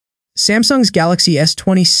Samsung's Galaxy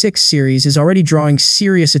S26 series is already drawing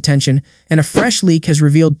serious attention, and a fresh leak has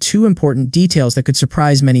revealed two important details that could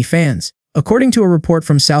surprise many fans. According to a report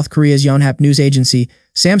from South Korea's Yonhap news agency,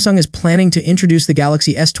 Samsung is planning to introduce the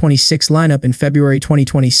Galaxy S26 lineup in February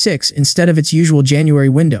 2026 instead of its usual January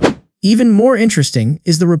window. Even more interesting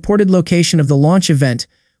is the reported location of the launch event,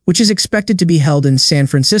 which is expected to be held in San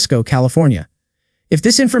Francisco, California. If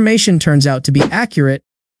this information turns out to be accurate,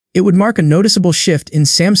 it would mark a noticeable shift in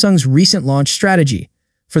Samsung's recent launch strategy.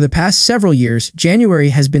 For the past several years, January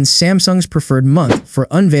has been Samsung's preferred month for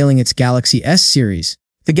unveiling its Galaxy S series.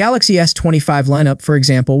 The Galaxy S25 lineup, for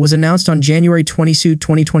example, was announced on January 22,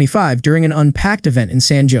 2025 during an Unpacked event in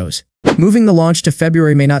San Jose. Moving the launch to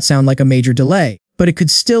February may not sound like a major delay, but it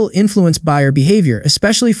could still influence buyer behavior,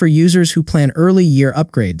 especially for users who plan early year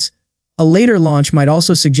upgrades. A later launch might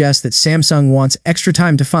also suggest that Samsung wants extra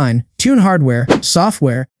time to fine-tune hardware,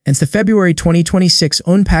 software, and the February 2026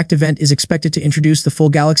 Unpacked event is expected to introduce the full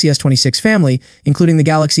Galaxy S26 family, including the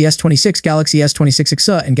Galaxy S26, Galaxy S26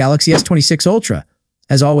 XA, and Galaxy S26 Ultra.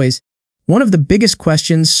 As always, one of the biggest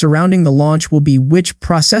questions surrounding the launch will be which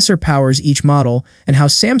processor powers each model and how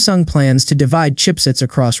Samsung plans to divide chipsets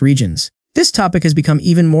across regions. This topic has become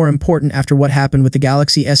even more important after what happened with the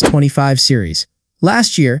Galaxy S25 series.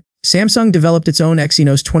 Last year, Samsung developed its own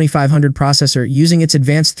Exynos 2500 processor using its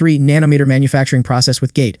advanced 3nm manufacturing process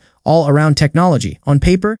with gate-all-around technology. On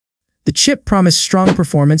paper, the chip promised strong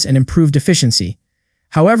performance and improved efficiency.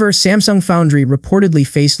 However, Samsung Foundry reportedly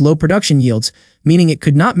faced low production yields, meaning it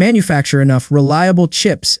could not manufacture enough reliable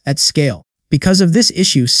chips at scale. Because of this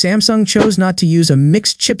issue, Samsung chose not to use a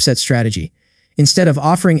mixed chipset strategy. Instead of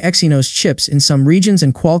offering Exynos chips in some regions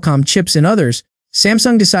and Qualcomm chips in others,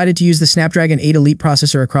 Samsung decided to use the Snapdragon 8 Elite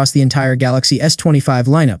processor across the entire Galaxy S25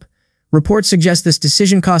 lineup. Reports suggest this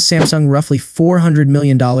decision cost Samsung roughly $400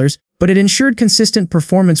 million, but it ensured consistent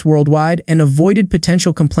performance worldwide and avoided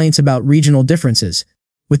potential complaints about regional differences.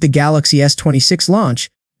 With the Galaxy S26 launch,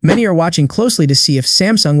 many are watching closely to see if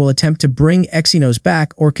Samsung will attempt to bring Exynos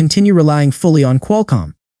back or continue relying fully on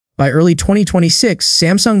Qualcomm. By early 2026,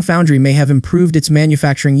 Samsung Foundry may have improved its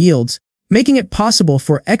manufacturing yields, making it possible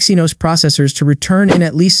for Exynos processors to return in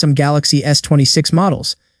at least some Galaxy S26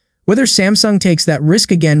 models. Whether Samsung takes that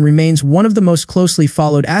risk again remains one of the most closely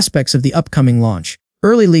followed aspects of the upcoming launch.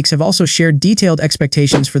 Early leaks have also shared detailed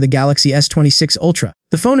expectations for the Galaxy S26 Ultra.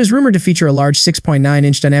 The phone is rumored to feature a large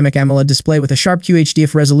 6.9-inch dynamic AMOLED display with a sharp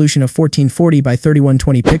QHD resolution of 1440 by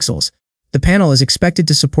 3120 pixels. The panel is expected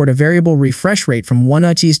to support a variable refresh rate from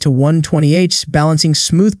 1Hz to 120Hz, balancing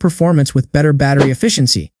smooth performance with better battery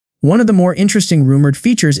efficiency. One of the more interesting rumored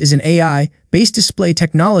features is an AI-based display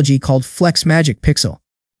technology called Flex Magic Pixel.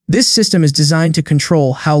 This system is designed to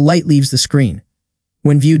control how light leaves the screen.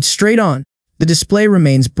 When viewed straight on, the display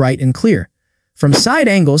remains bright and clear. From side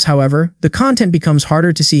angles, however, the content becomes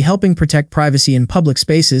harder to see, helping protect privacy in public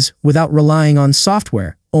spaces without relying on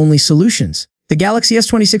software-only solutions. The Galaxy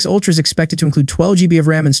S26 Ultra is expected to include 12GB of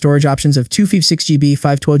RAM and storage options of 256GB,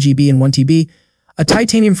 512GB, and 1TB. A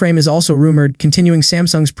titanium frame is also rumored, continuing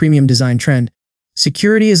Samsung's premium design trend.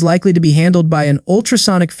 Security is likely to be handled by an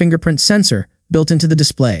ultrasonic fingerprint sensor built into the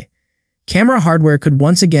display. Camera hardware could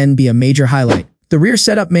once again be a major highlight. The rear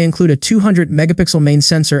setup may include a 200-megapixel main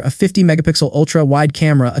sensor, a 50-megapixel ultra-wide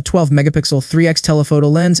camera, a 12-megapixel 3x telephoto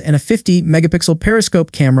lens, and a 50-megapixel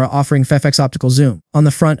periscope camera offering FFX optical zoom. On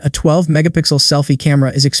the front, a 12-megapixel selfie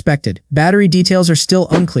camera is expected. Battery details are still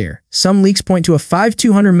unclear. Some leaks point to a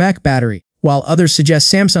 5200 mAh battery, while others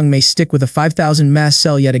suggest Samsung may stick with a 5000 mAh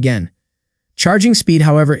cell yet again. Charging speed,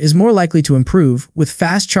 however, is more likely to improve, with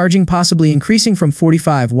fast charging possibly increasing from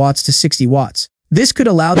 45 watts to 60 watts. This could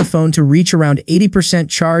allow the phone to reach around 80%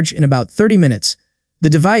 charge in about 30 minutes. The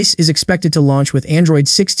device is expected to launch with Android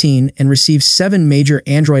 16 and receive 7 major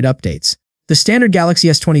Android updates. The standard Galaxy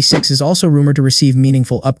S26 is also rumored to receive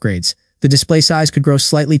meaningful upgrades. The display size could grow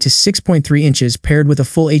slightly to 6.3 inches, paired with a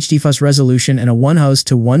full HD fuzz resolution and a 1Hz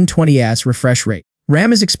to 120Hz refresh rate.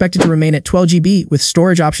 RAM is expected to remain at 12GB, with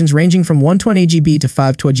storage options ranging from 128GB to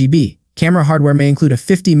 512GB. Camera hardware may include a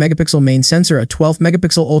 50-megapixel main sensor, a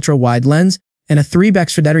 12-megapixel ultra-wide lens, and a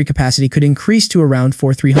 3x battery capacity could increase to around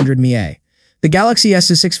 4300 mAh. The Galaxy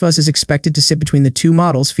S26 Fuzz is expected to sit between the two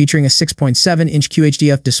models, featuring a 6.7-inch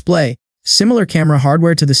QHD display, similar camera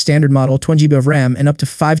hardware to the standard model, 20GB of RAM, and up to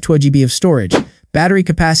 512GB of storage. Battery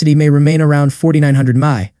capacity may remain around 4900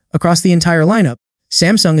 mAh. Across the entire lineup,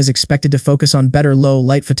 Samsung is expected to focus on better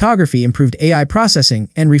low-light photography, improved AI processing,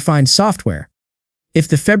 and refined software. If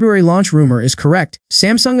the February launch rumor is correct,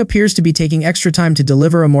 Samsung appears to be taking extra time to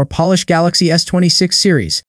deliver a more polished Galaxy S26 series.